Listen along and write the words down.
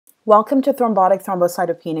Welcome to Thrombotic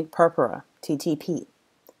Thrombocytopenic Purpura, TTP.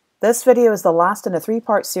 This video is the last in a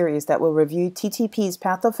three-part series that will review TTP's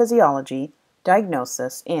pathophysiology,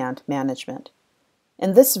 diagnosis, and management.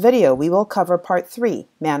 In this video, we will cover Part 3,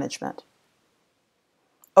 Management.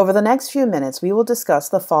 Over the next few minutes, we will discuss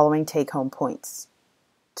the following take-home points.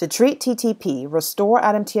 To treat TTP, restore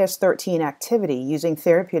ADAMTS13 activity using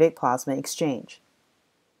therapeutic plasma exchange.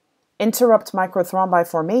 Interrupt microthrombi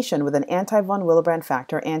formation with an anti-von Willebrand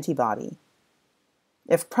factor antibody.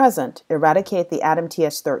 If present, eradicate the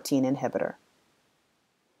ADAMTS13 inhibitor.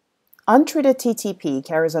 Untreated TTP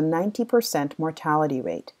carries a 90% mortality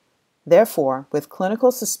rate. Therefore, with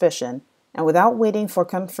clinical suspicion and without waiting for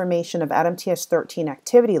confirmation of ADAMTS13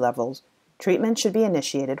 activity levels, treatment should be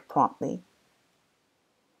initiated promptly.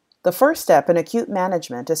 The first step in acute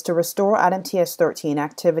management is to restore ADAMTS13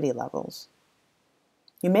 activity levels.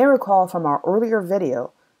 You may recall from our earlier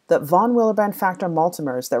video that von Willebrand factor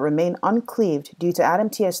multimers that remain uncleaved due to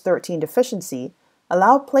ADAMTS13 deficiency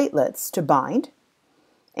allow platelets to bind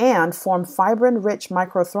and form fibrin-rich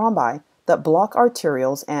microthrombi that block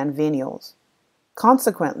arterioles and venules.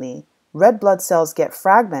 Consequently, red blood cells get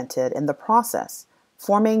fragmented in the process,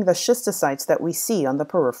 forming the schistocytes that we see on the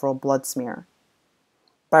peripheral blood smear.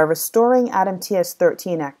 By restoring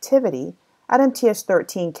ADAMTS13 activity,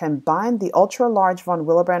 ADAMTS13 can bind the ultra-large von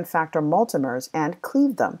Willebrand factor multimers and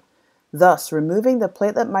cleave them, thus removing the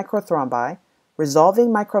platelet microthrombi, resolving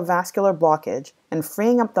microvascular blockage, and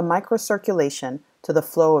freeing up the microcirculation to the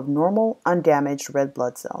flow of normal, undamaged red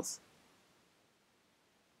blood cells.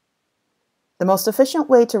 The most efficient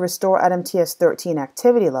way to restore ADAMTS13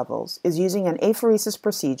 activity levels is using an apheresis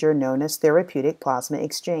procedure known as therapeutic plasma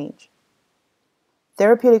exchange.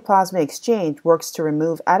 Therapeutic plasma exchange works to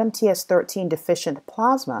remove ADAMTS13 deficient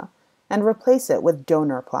plasma and replace it with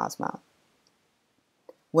donor plasma.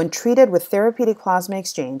 When treated with therapeutic plasma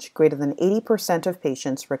exchange, greater than 80% of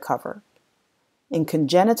patients recover. In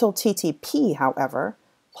congenital TTP, however,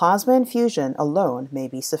 plasma infusion alone may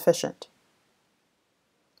be sufficient.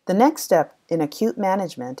 The next step in acute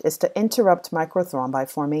management is to interrupt microthrombi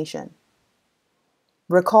formation.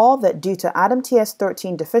 Recall that due to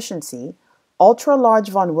ADAMTS13 deficiency, ultra-large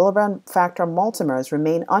von Willebrand factor multimers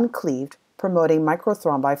remain uncleaved, promoting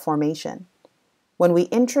microthrombi formation. When we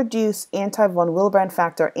introduce anti-von Willebrand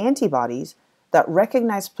factor antibodies that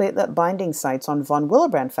recognize platelet binding sites on von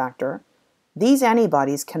Willebrand factor, these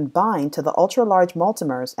antibodies can bind to the ultra-large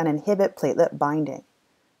multimers and inhibit platelet binding.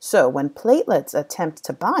 So when platelets attempt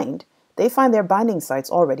to bind, they find their binding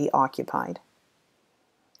sites already occupied.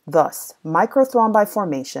 Thus, microthrombi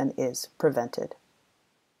formation is prevented.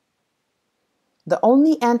 The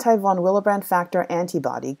only anti-von Willebrand factor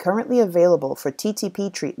antibody currently available for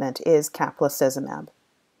TTP treatment is Caplacizumab.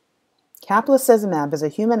 Caplacizumab is a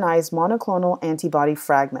humanized monoclonal antibody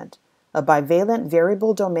fragment, a bivalent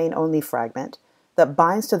variable domain-only fragment that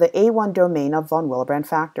binds to the A1 domain of von Willebrand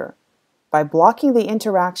factor. By blocking the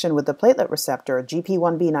interaction with the platelet receptor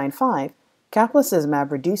GP1b95,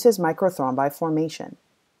 Caplacizumab reduces microthrombi formation.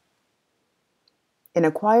 In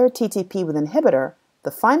acquired TTP with inhibitor,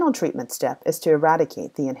 the final treatment step is to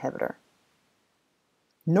eradicate the inhibitor.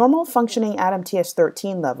 Normal functioning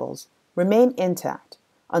ADAMTS13 levels remain intact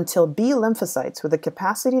until B lymphocytes with the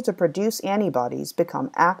capacity to produce antibodies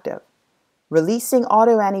become active, releasing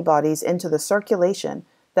autoantibodies into the circulation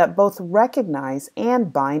that both recognize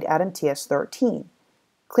and bind ADAMTS13,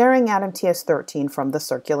 clearing ADAMTS13 from the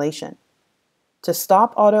circulation. To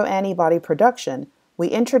stop autoantibody production, we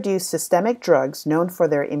introduce systemic drugs known for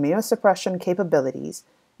their immunosuppression capabilities,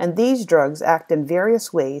 and these drugs act in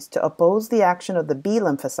various ways to oppose the action of the B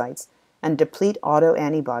lymphocytes and deplete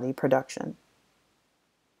autoantibody production.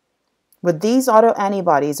 With these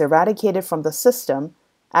autoantibodies eradicated from the system,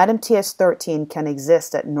 ADAMTS13 can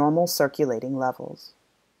exist at normal circulating levels.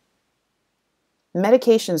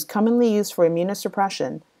 Medications commonly used for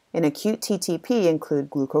immunosuppression in acute TTP include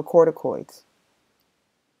glucocorticoids.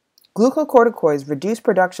 Glucocorticoids reduce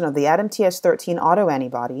production of the ADAMTS13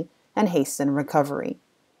 autoantibody and hasten recovery.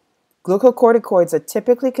 Glucocorticoids are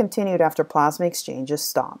typically continued after plasma exchange is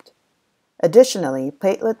stopped. Additionally,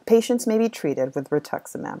 patients may be treated with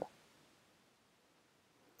rituximab.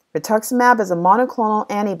 Rituximab is a monoclonal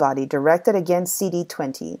antibody directed against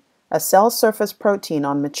CD20, a cell surface protein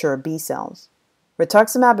on mature B cells.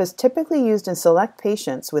 Rituximab is typically used in select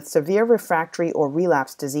patients with severe refractory or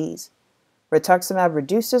relapse disease. Rituximab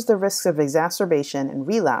reduces the risks of exacerbation and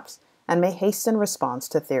relapse and may hasten response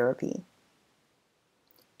to therapy.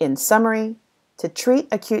 In summary, to treat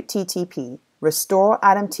acute TTP, restore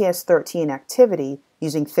ADAMTS13 activity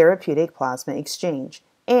using therapeutic plasma exchange,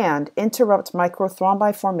 and interrupt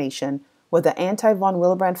microthrombi formation with the anti-von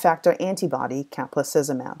Willebrand factor antibody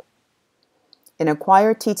Caplacizumab. In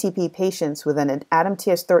acquired TTP patients with an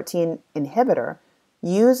ADAMTS13 inhibitor,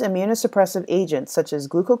 use immunosuppressive agents such as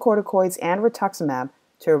glucocorticoids and rituximab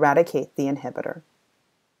to eradicate the inhibitor.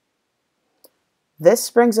 This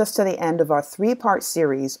brings us to the end of our three-part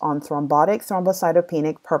series on thrombotic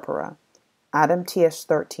thrombocytopenic purpura.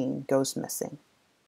 ADAMTS13 goes missing.